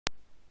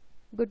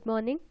Good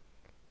morning.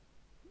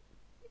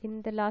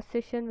 In the last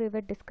session, we were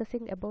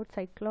discussing about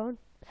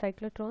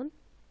cyclotron.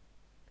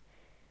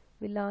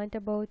 We learned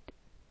about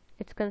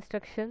its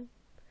construction,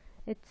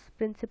 its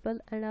principle,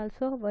 and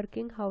also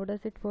working. How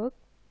does it work?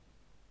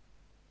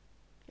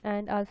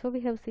 And also,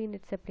 we have seen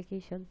its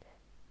applications.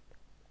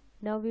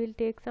 Now, we will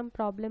take some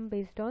problem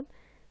based on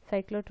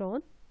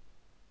cyclotron.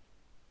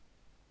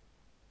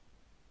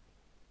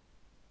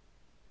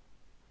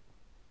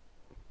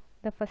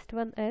 The first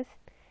one is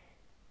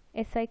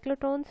a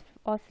cyclotron's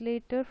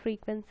oscillator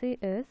frequency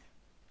is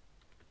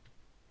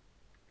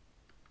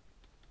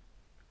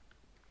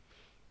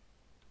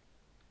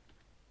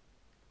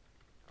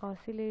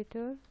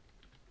oscillator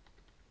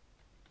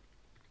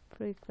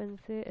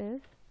frequency is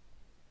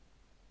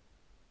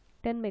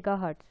 10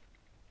 megahertz.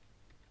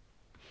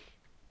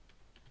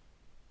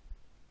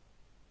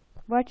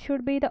 What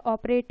should be the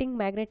operating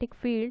magnetic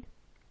field?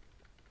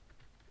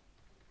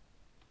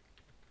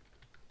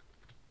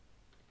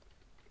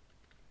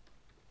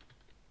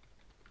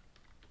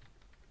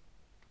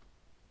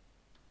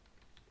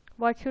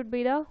 What should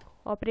be the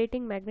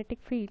operating magnetic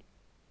field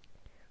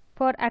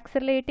for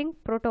accelerating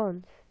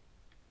protons?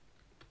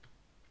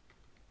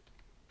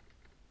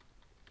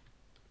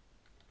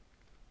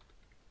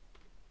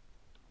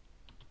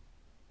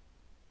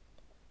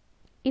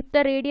 If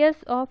the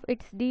radius of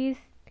its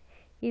disc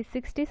is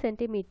 60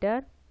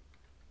 centimeter,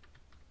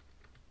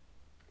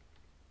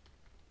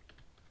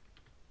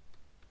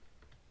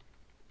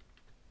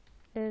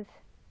 is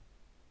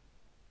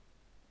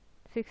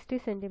 60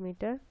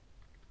 centimeter,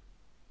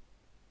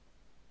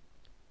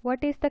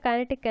 what is the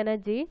kinetic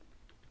energy?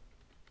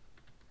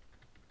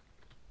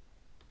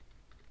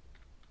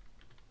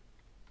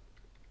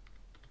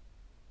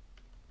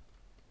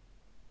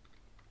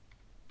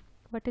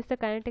 What is the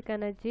kinetic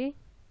energy?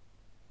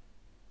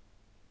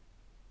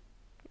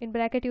 In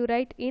bracket you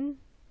write in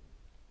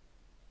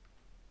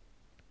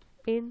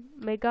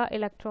mega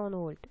electron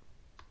volt,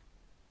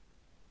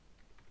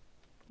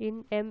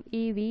 in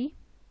MeV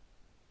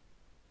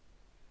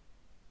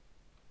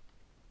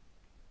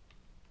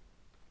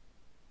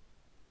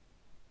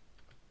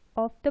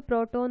of the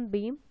proton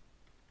beam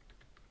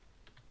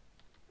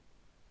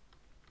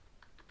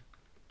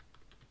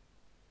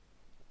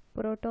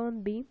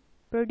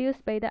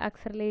produced by the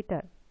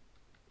accelerator.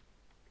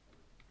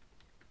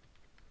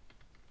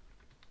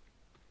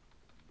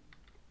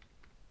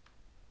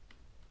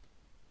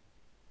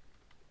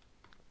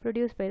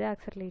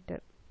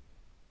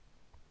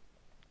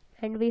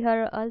 And we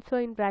are also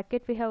in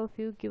bracket we have a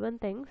few given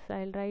things.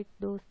 I'll write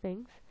those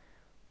things.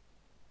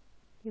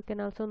 You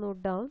can also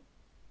note down.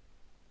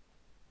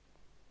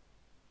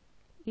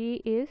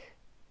 E is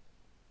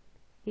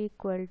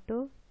equal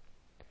to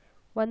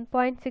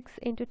 1.6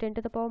 into 10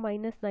 to the power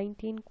minus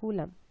 19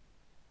 coulomb.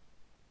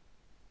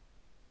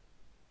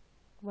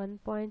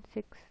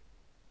 1.6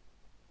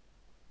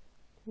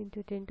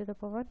 into 10 to the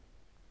power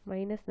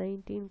minus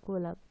 19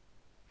 coulomb.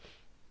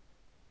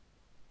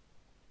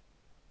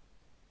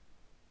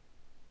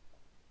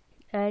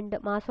 And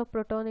mass of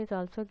proton is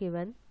also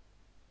given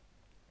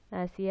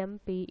as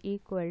MP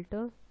equal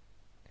to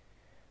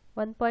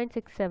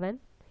 1.67.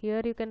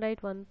 Here you can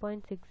write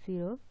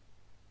 1.60,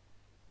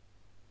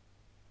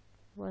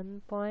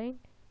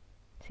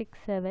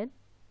 1.67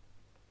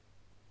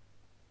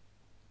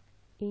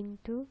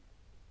 into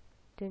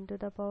 10 to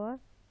the power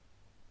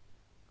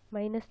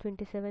minus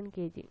 27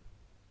 kg.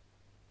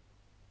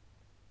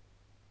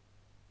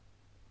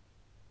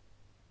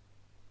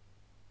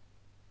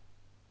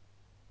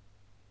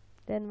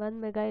 Then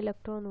 1 mega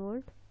electron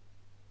volt,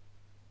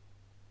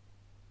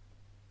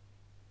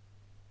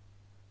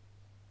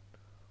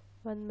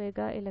 1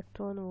 mega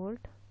electron volt,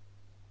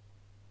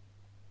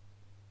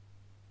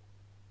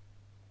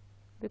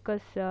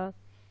 because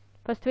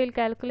first we'll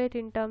calculate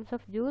in terms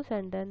of joules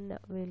and then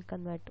we'll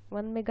convert.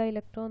 1 mega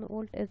electron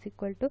volt is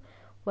equal to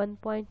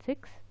 1.6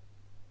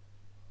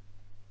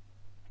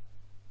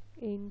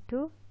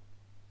 into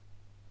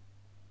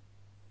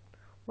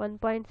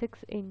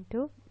 1.6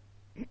 into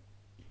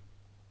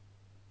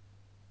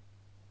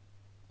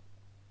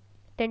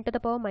 10 to the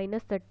power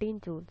minus 13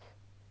 joules.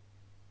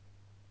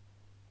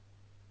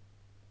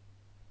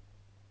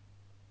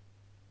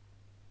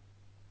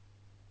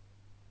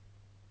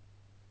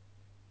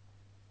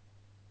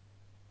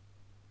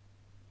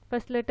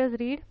 First let us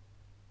read.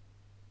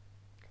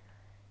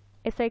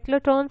 A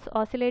cyclotron's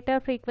oscillator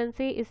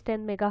frequency is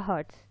 10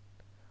 megahertz.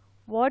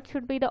 What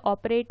should be the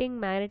operating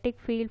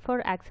magnetic field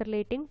for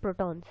accelerating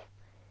protons?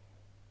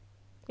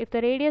 If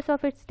the radius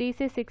of its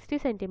disc is 60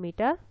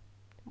 centimeter,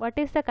 what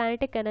is the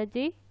kinetic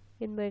energy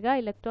in mega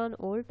electron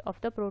volt of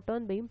the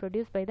proton beam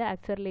produced by the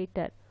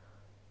accelerator?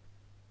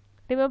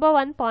 Remember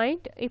one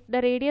point, if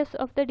the radius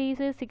of the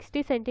disc is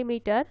 60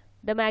 centimeter,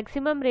 the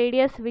maximum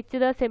radius which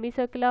the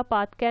semicircular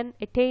path can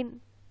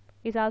attain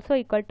is also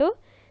equal to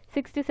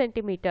 60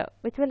 centimeter,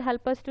 which will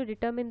help us to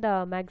determine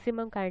the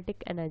maximum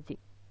kinetic energy.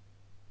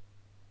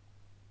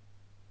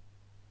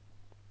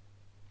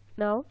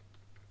 Now,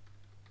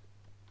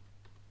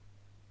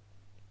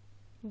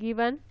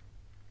 given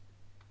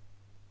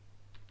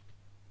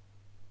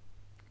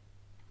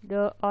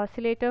the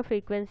oscillator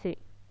frequency.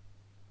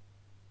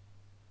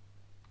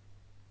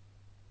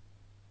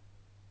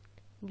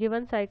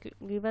 Given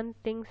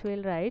things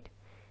we'll write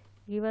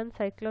given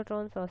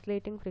cyclotron's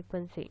oscillating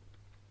frequency.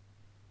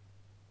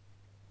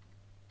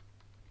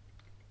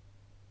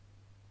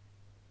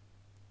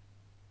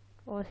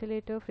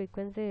 Oscillator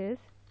frequency is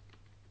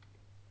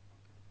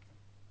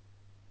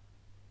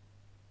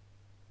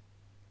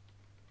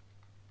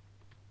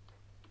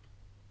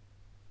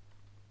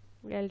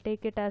I'll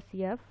take it as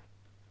F,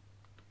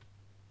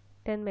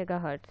 10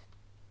 megahertz.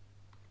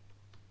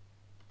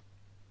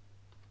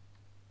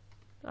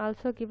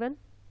 Also given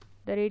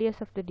the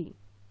radius of the D.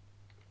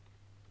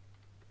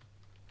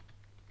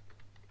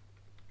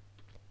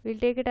 We'll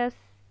take it as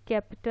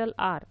capital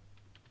R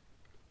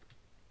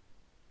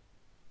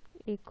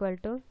equal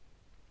to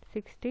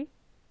 60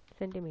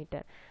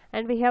 centimeter,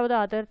 and we have the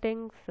other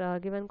things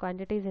given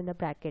quantities in the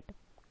bracket.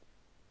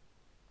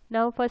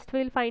 Now first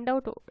we'll find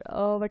out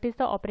what is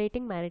the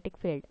operating magnetic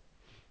field.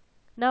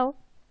 Now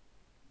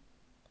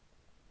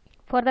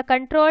for the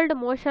controlled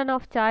motion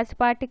of charged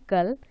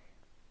particle,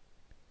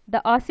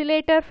 the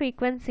oscillator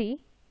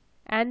frequency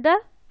and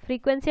the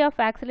frequency of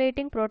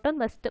accelerating proton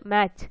must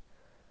match.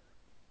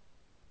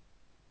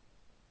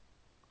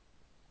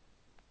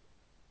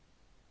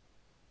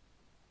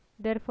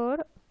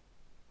 Therefore,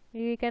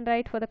 we can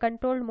write for the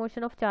controlled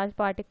motion of charged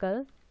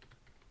particle,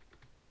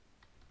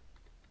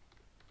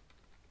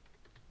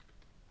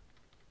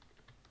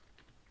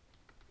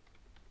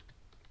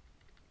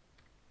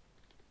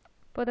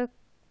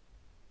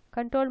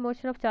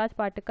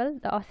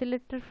 the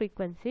oscillator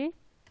frequency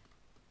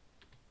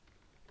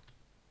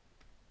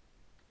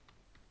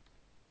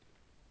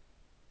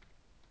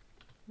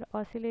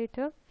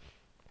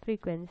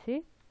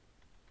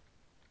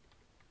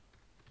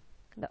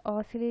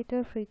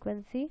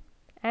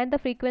and the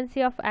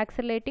frequency of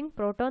accelerating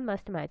proton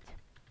must match.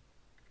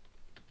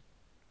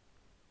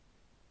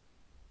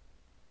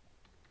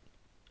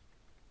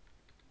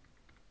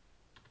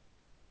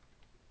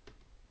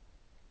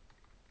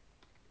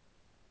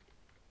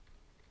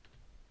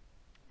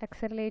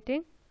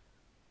 Accelerating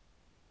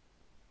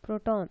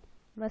proton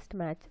must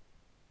match.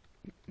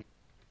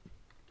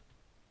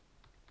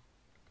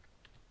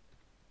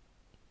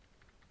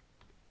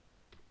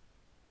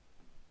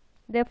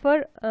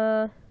 Therefore,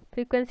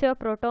 frequency of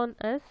proton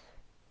is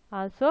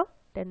also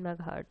 10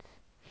 megahertz.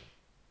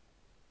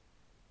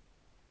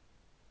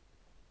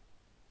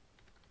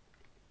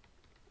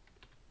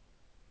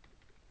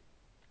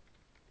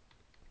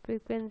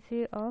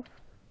 Frequency of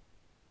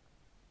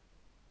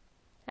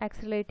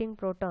accelerating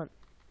proton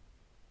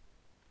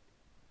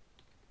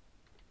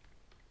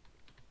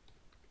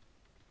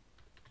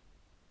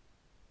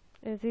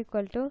is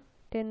equal to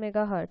 10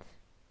 megahertz.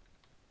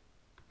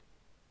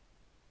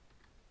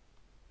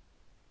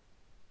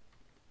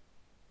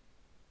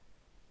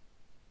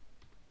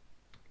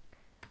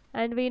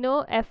 And we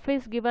know F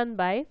is given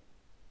by,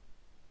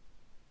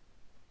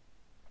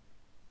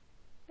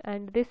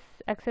 and this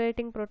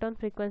accelerating proton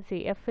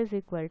frequency F is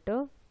equal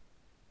to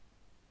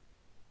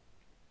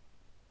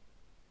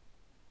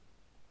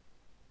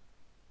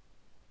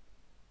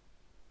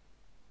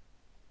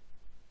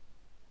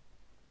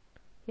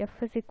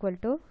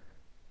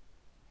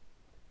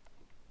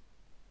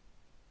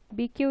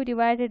BQ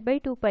divided by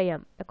 2 pi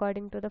m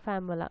according to the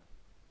formula.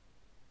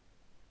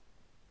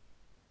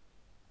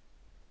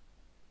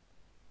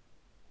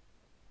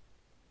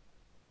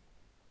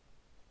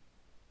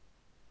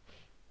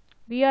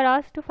 We are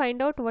asked to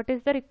find out what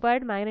is the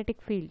required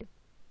magnetic field.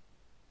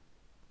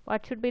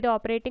 What should be the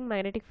operating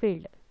magnetic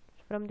field?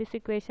 From this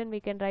equation we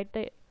can write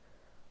the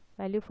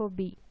value for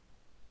B.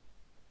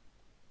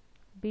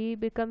 B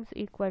becomes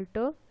equal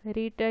to,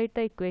 rewrite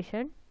the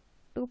equation,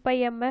 2 pi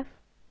mf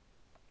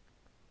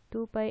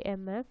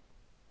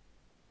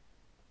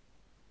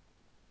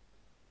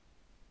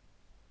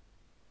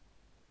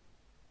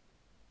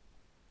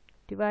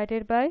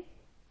divided by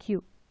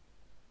Q.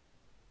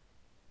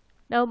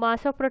 Now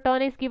mass of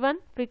proton is given,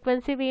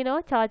 frequency we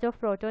know, charge of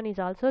proton is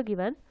also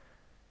given.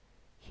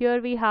 Here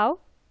we have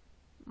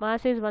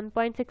mass is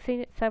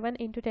 1.67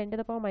 into 10 to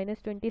the power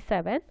minus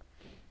 27,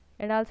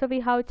 and also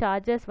we have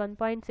charges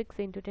 1.6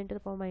 into 10 to the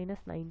power minus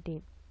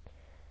 19.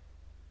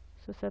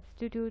 So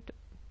substitute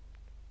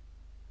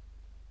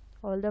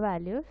all the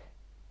values.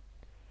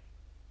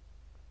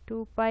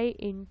 2 pi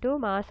into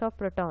mass of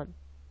proton,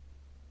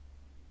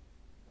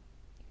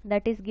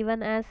 that is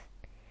given as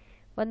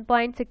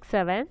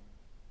 1.67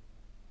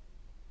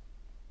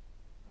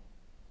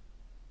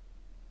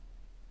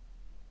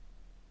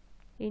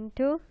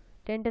 into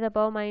 10 to the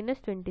power minus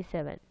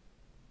 27.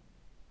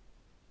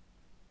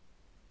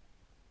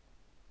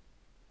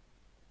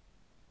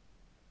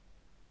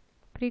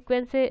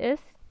 Frequency is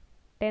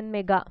 10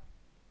 mega.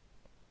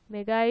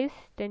 Mega is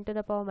 10 to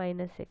the power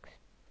minus 6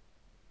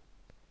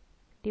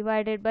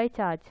 divided by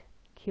charge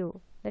Q,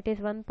 that is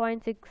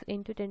 1.6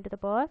 into 10 to the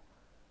power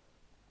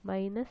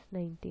minus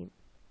 19.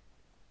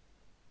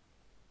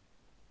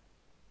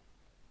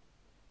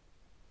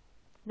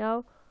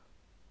 Now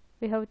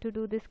we have to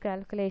do this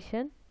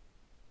calculation.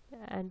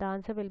 and the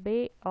answer will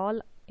be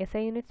all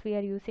SI units we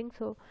are using,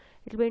 so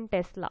it will be in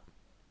Tesla.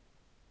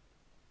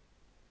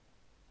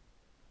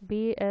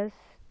 B is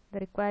the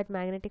required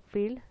magnetic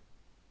field.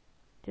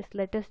 Just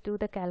let us do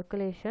the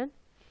calculation.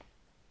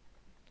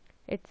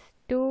 It's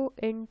 2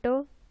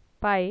 into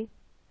pi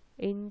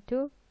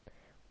into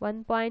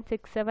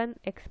 1.67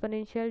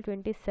 exponential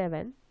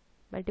 27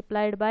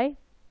 multiplied by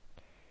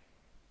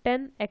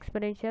 10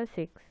 exponential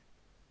 6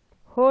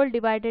 whole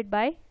divided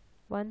by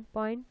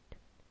 1.6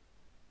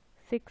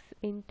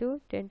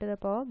 into 10 to the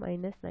power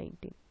minus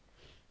 19.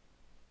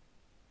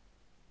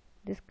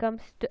 This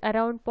comes to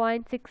around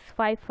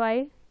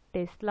 0.655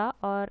 Tesla,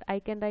 or I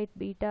can write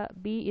beta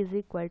B is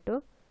equal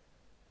to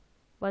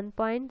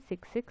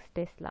 1.66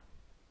 Tesla.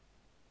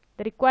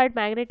 The required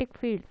magnetic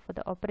field for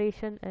the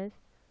operation is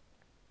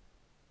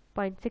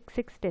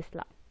 0.66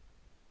 Tesla.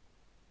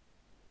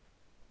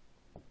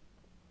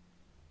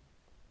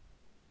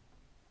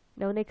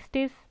 Now the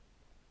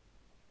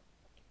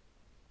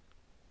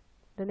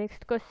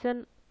next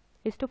question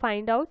is to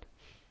find out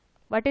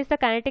what is the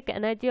kinetic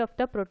energy of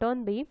the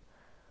proton beam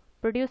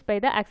produced by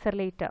the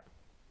accelerator,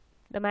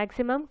 the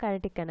maximum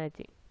kinetic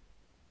energy.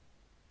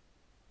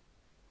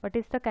 What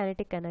is the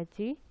kinetic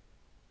energy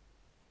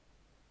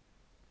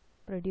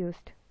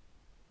produced?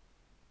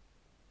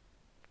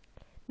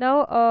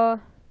 Now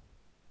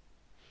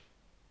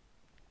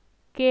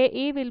Ke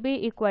will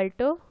be equal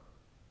to,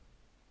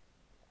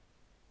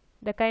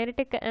 the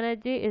kinetic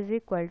energy is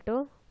equal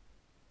to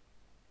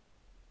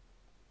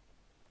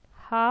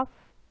half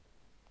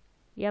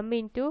m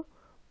into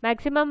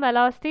maximum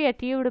velocity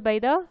achieved by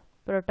the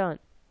proton.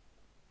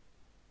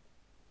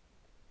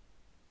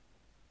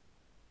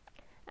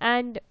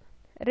 And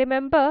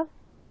remember,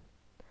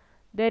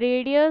 the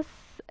radius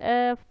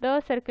of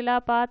the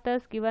circular path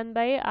is given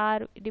by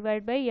r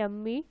divided by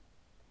me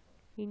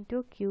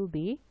into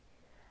qb,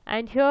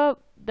 and here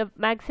the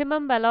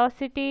maximum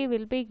velocity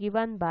will be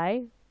given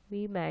by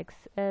v max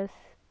as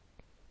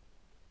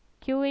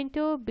q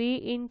into b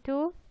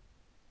into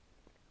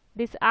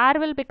this r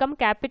will become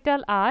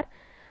capital R,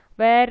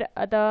 where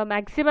the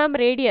maximum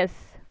radius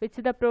which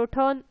the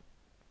proton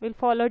will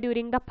follow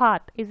during the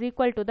path is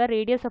equal to the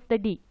radius of the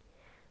d.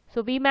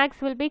 So V max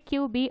will be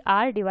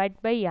QBR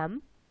divided by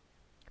m,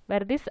 where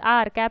this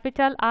R,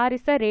 capital R,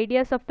 is the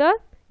radius of the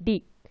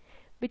d,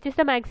 which is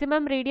the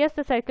maximum radius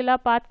the circular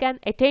path can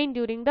attain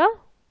during the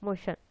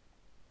motion.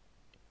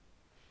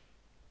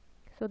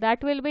 So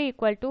that will be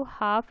equal to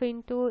half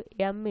into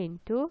m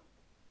into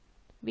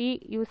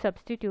V, you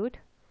substitute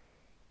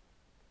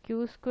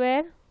q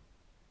square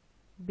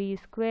b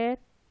square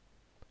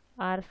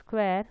r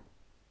square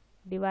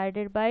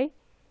divided by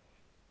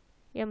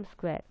m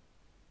square.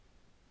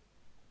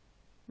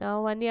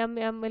 Now 1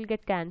 m will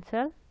get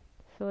cancelled,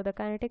 so the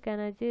kinetic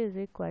energy is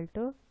equal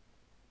to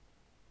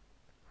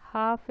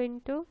half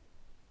into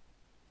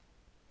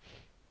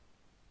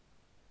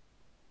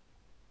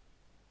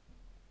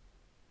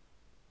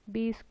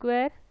b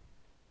square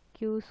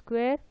q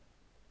square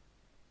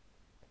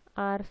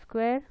r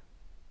square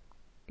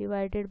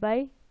divided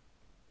by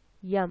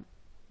m,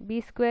 b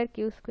square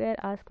q square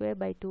r square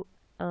by 2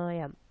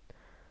 m.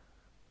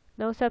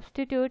 Now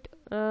substitute,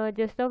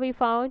 just now we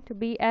found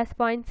b as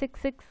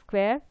 0.66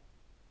 square,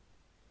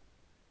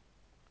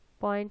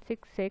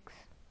 0.66.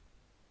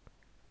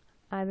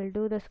 I will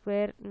do the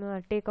square,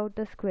 take out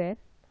the square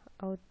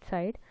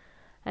outside,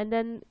 and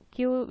then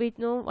q we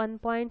know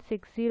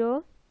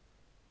 1.60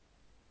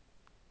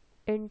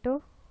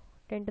 into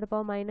 10 to the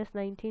power minus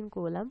 19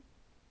 coulomb,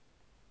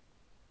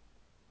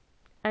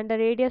 and the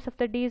radius of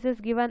the disc is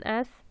given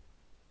as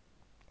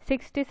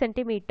 60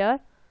 centimeter.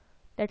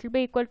 That will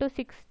be equal to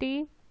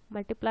 60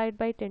 multiplied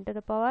by 10 to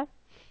the power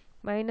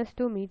minus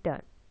 2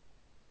 meter,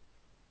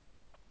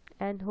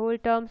 and whole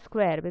term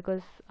square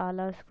because all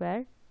are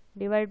square,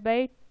 divided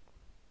by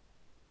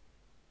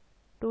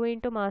 2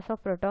 into mass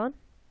of proton,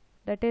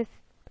 that is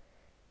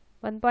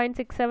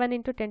 1.67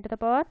 into 10 to the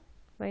power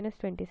minus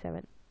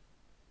 27.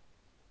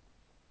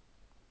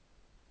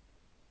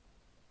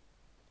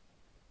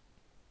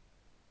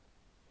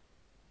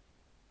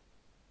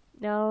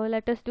 Now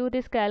let us do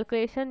this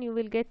calculation. You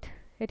will get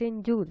it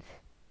in joules.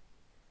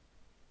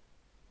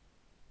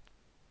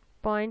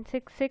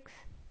 0.66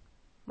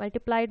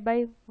 multiplied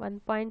by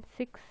 1.6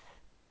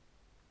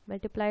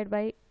 multiplied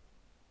by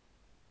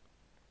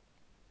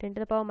 10 to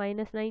the power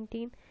minus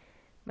 19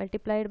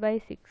 multiplied by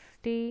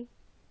 60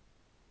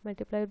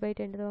 multiplied by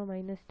 10 to the power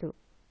minus 2,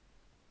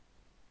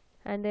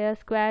 and their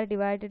square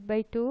divided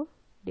by 2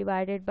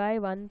 divided by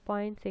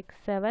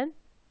 1.67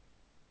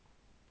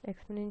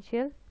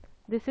 exponential.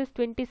 This is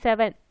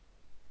 27,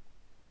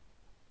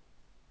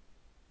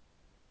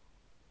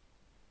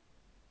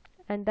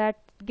 and that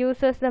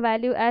gives us the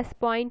value as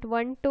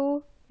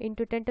 0.12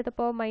 into 10 to the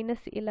power minus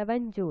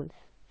 11 joules.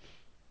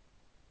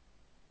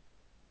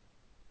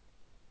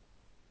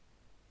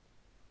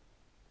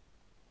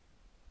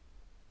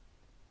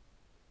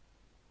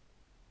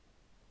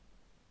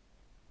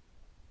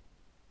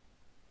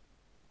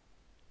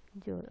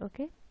 Joule,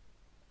 okay.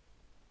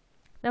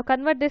 Now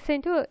convert this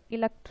into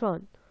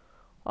electron.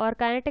 or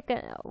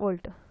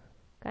volt.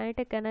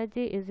 Kinetic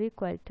energy is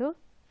equal to,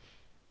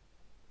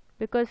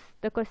 because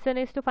the question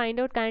is to find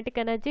out kinetic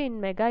energy in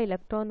mega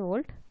electron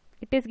volt.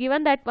 It is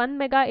given that 1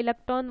 mega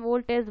electron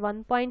volt is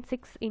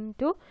 1.6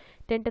 into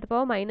 10 to the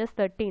power minus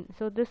 13.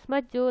 So this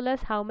much joule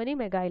is how many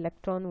mega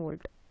electron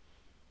volt?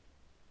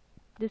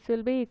 This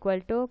will be equal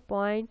to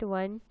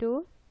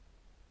 0.12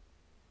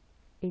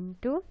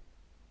 into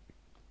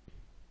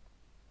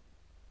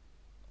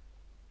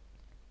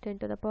 10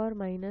 to the power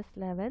minus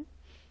 11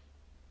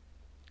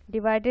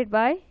 divided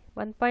by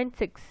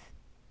 1.6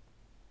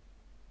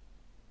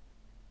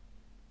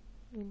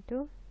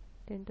 into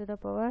 10 to the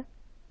power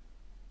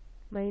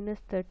minus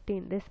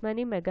 13. This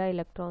many mega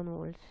electron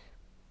volts.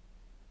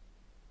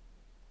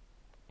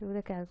 Do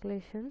the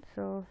calculation.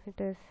 So it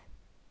is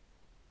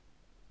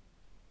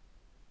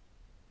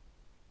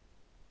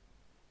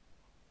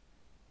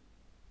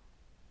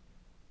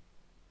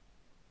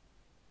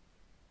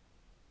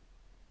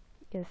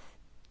yes,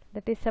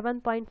 that is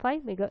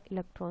 7.5 mega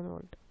electron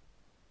volt.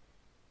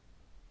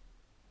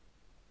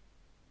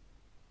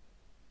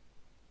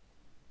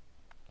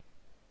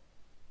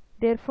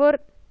 Therefore,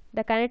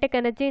 the kinetic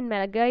energy in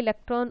mega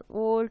electron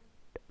volt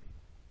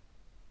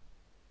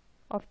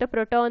of the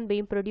proton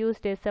being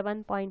produced is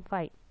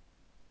 7.5.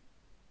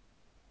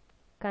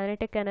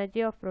 Kinetic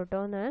energy of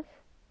proton is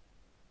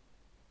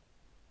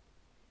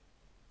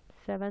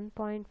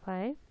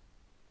 7.5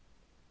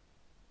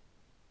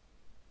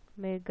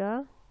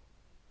 mega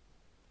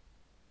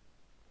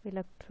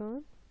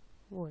electron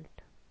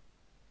volt.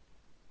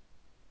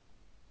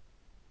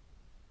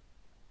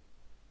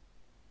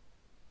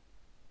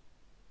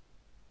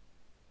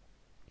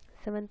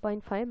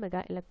 7.5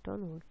 mega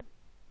electron volt.